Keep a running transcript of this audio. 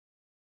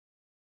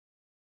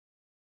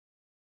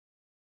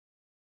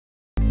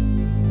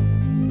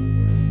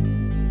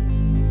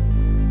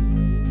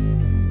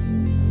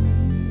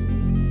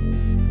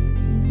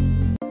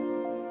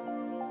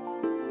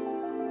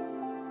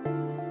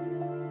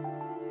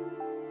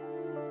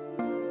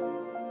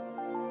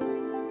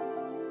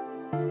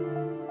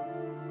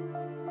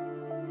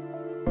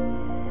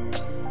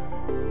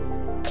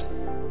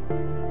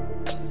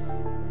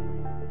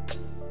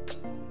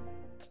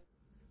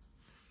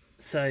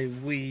So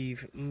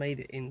we've made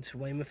it into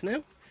Weymouth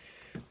now.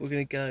 We're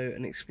going to go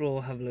and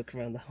explore, have a look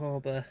around the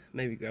harbour,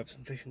 maybe grab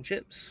some fish and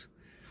chips.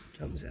 What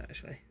time is it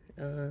actually?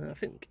 I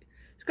think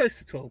it's close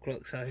to 12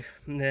 o'clock, so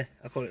yeah,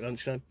 I call it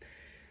lunchtime.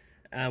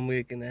 And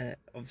we're going to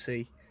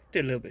obviously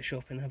do a little bit of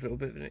shopping, have a little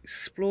bit of an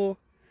explore,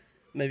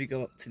 maybe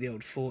go up to the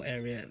old fort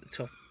area at the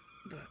top,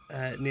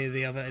 near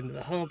the other end of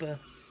the harbour.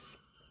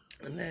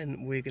 And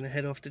then we're going to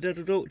head off to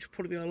Durdle Door, which will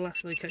probably be our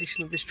last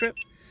location of this trip.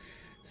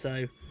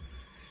 So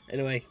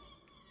anyway,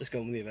 let's go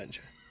on with the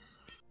adventure.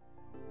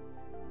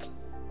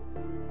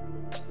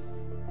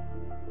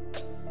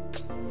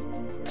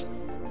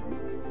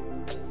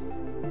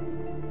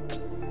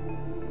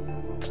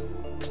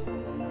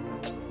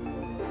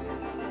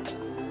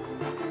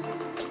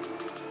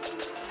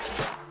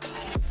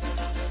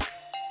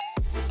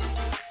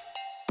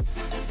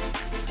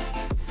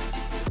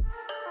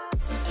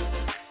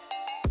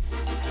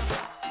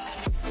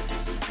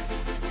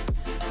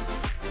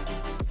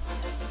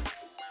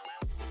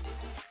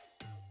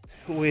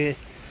 We're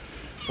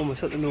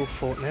almost at the Northe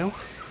Fort now.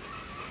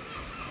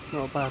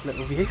 Not a bad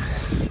little view.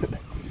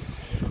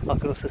 I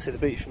can also see the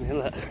beach from here,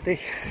 look,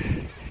 ready?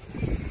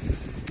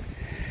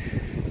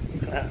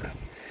 Look at that.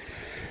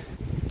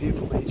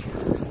 Beautiful beach.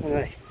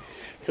 Anyway,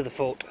 to the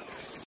fort.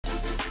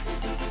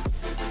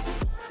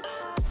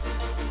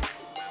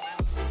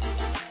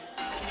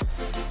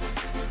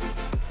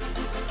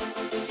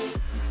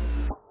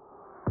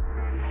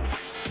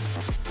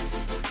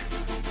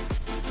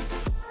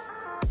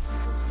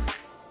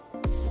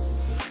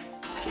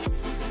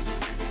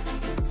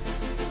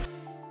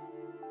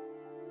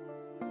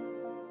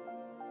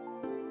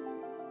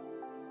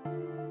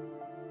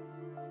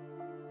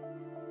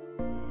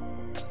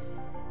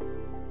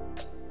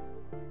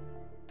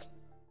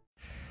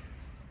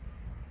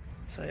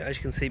 So as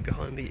you can see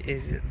behind me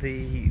is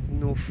the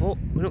Northe Fort.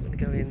 We're not going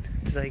to go in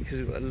today because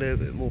we've got a little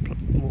bit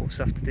more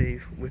stuff to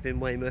do within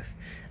Weymouth,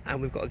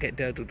 and we've got to get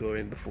Durdle Door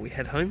in before we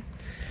head home.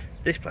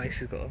 This place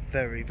has got a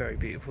very, very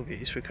beautiful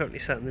view. So we're currently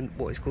sat in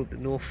what is called the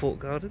Northe Fort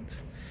Gardens,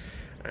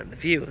 and the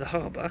view of the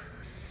harbour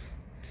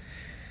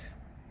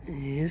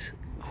is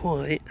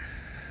quite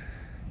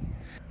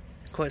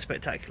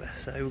spectacular.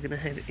 So we're going to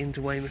head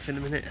into Weymouth in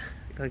a minute,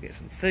 go get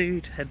some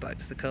food, head back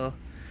to the car,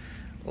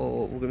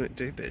 or we're going to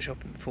do a bit of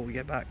shopping before we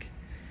get back.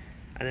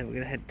 And then we're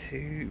going to head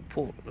to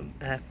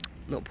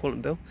not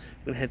Portlandville,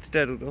 we're going to head to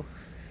Durdle Door,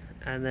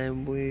 and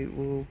then we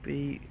will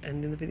be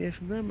ending the video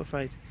from there, I'm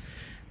afraid.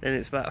 Then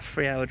it's about a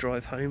 3-hour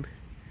drive home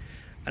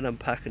and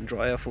unpack and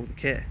dry off all the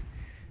kit.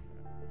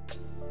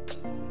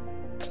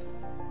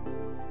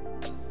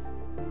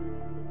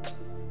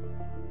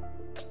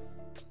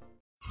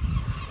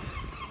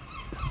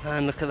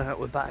 And look at that,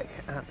 we're back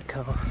at the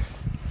car.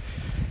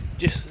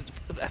 Just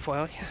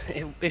FYI,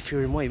 if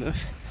you're in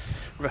Weymouth,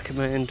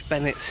 recommend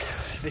Bennett's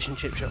fish and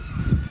chip shop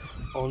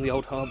on the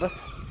old harbour.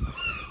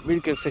 Really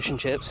good fish and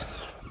chips,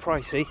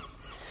 pricey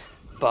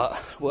but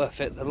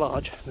worth it. The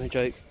large, no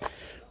joke,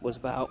 was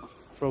about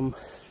from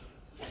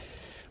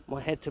my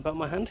head to about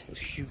my hand. It was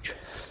huge.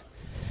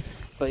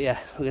 But yeah,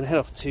 we're going to head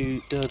off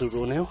to Durdle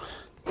Door now,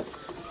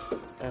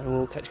 and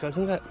we'll catch you guys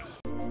in a bit.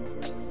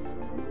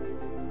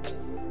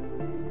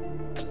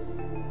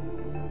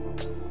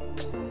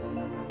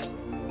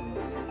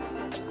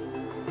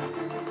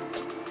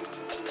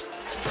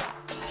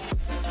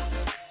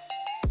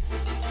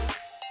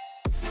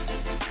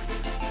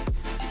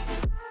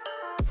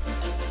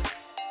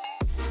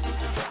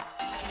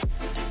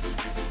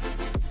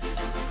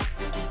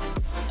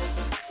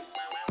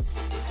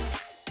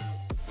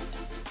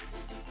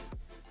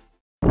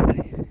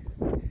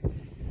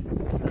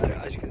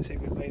 As you can see,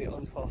 we've made it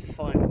onto our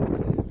final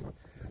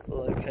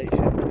location,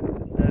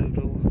 Durdle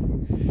Door.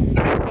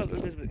 It's quite a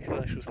little bit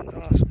commercial since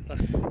last.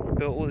 We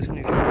built all this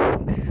new car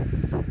park,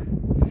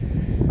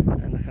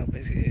 and look how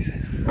busy it is.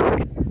 So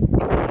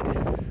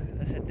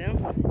let's head down.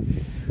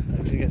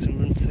 Hopefully get some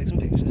room to take some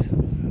pictures.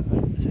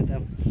 Let's head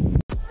down.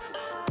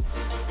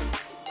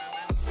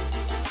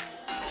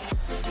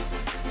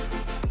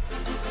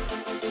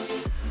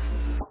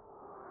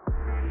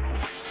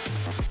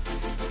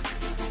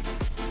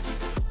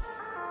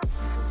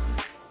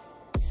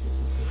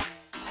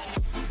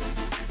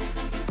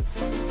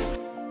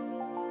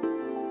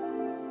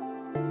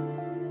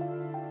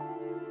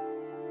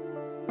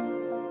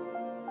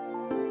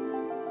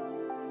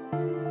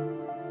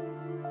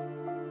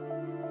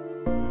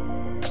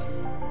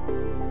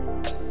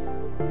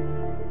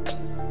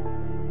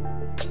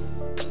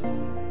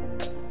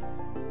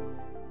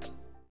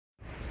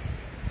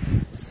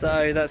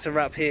 So that's a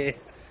wrap here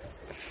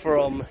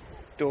from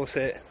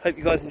Dorset. Hope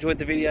you guys enjoyed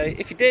the video.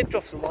 If you did,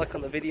 drop us a like on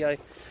the video,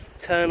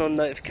 turn on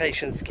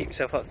notifications to keep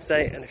yourself up to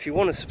date, and if you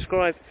want to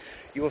subscribe,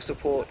 your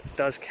support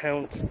does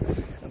count.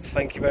 And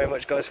thank you very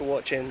much guys for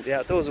watching. The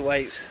outdoors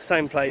awaits,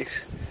 same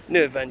place,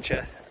 new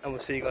adventure, and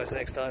we'll see you guys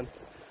next time.